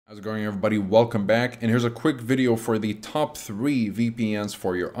How's it going, everybody? Welcome back. And here's a quick video for the top 3 VPNs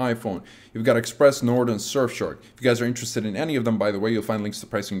for your iPhone. You've got Express, Nord, and Surfshark. If you guys are interested in any of them, by the way, you'll find links to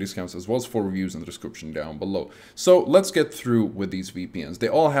pricing discounts as well as full reviews in the description down below. So let's get through with these VPNs. They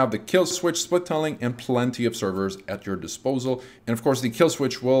all have the kill switch, split tunneling, and plenty of servers at your disposal. And of course, the kill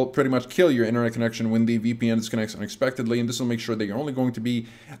switch will pretty much kill your internet connection when the VPN disconnects unexpectedly. And this will make sure that you're only going to be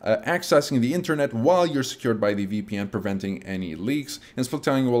accessing the internet while you're secured by the VPN, preventing any leaks. And split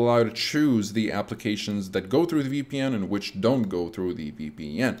tunneling will allow you to choose the applications that go through the VPN and which don't go through the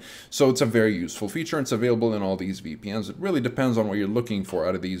VPN. So it's a very useful feature, and it's available in all these VPNs. It really depends on what you're looking for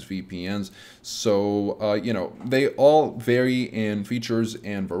out of these VPNs. So, they all vary in features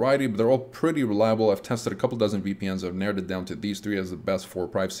and variety, but they're all pretty reliable. I've tested a couple dozen VPNs. I've narrowed it down to these 3 as the best for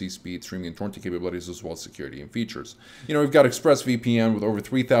privacy, speed, streaming, and torrenting capabilities, as well as security and features. We've got ExpressVPN with over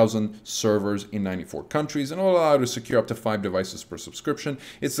 3,000 servers in 94 countries, and it'll allow you to secure up to 5 devices per subscription.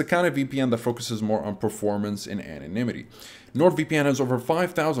 It's the kind of VPN that focuses more on performance and anonymity. NordVPN has over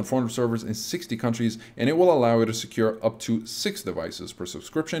 5,400 servers in 60 countries, and it will allow you to secure up to 6 devices per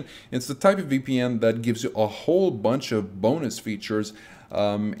subscription. It's the type of VPN that gives you a whole bunch of bonus features,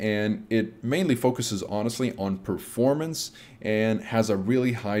 and it mainly focuses honestly on performance and has a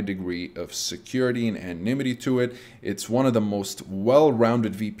really high degree of security and anonymity to it. It's one of the most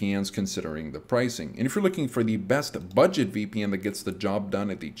well-rounded VPNs considering the pricing. And if you're looking for the best budget VPN that gets the job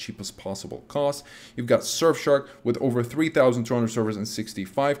done at the cheapest possible cost, you've got Surfshark with over 3,200 servers in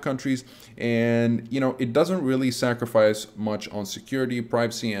 65 countries. And it doesn't really sacrifice much on security,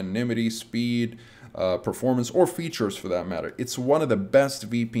 privacy, anonymity, speed, performance, or features for that matter. It's one of the best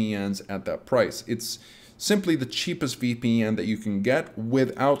VPNs at that price. It's simply the cheapest VPN that you can get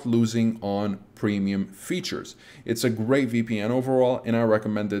without losing on premium features. It's a great VPN overall, and I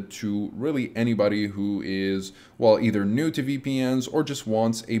recommend it to really anybody who is, well, either new to VPNs or just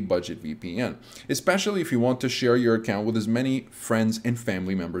wants a budget VPN, especially if you want to share your account with as many friends and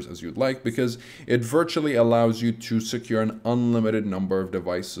family members as you'd like, because it virtually allows you to secure an unlimited number of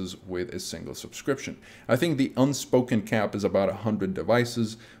devices with a single subscription. I think the unspoken cap is about 100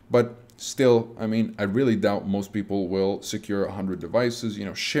 devices, but still, I really doubt most people will secure 100 devices.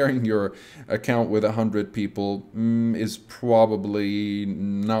 Sharing your account with 100 people is probably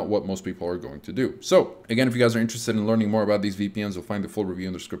not what most people are going to do. So again, if you guys are interested in learning more about these VPNs, you'll find the full review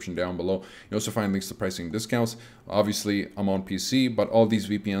in the description down below. You also find links to pricing discounts. Obviously, I'm on PC, but all these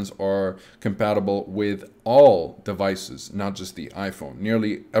VPNs are compatible with all devices, not just the iPhone.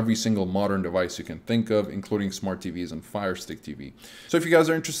 Nearly every single modern device you can think of, including smart TVs and Fire Stick TV. So if you guys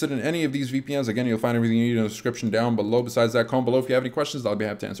are interested in any of these VPNs, again, you'll find everything you need in the description down below. Besides that, comment below if you have any questions. I'll be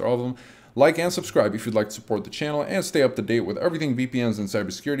happy to answer all of them. Like and subscribe if you'd like to support the channel and stay up to date with everything VPNs and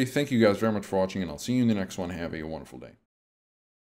cybersecurity. Thank you guys very much for watching, and I'll see you in the next one. Have a wonderful day.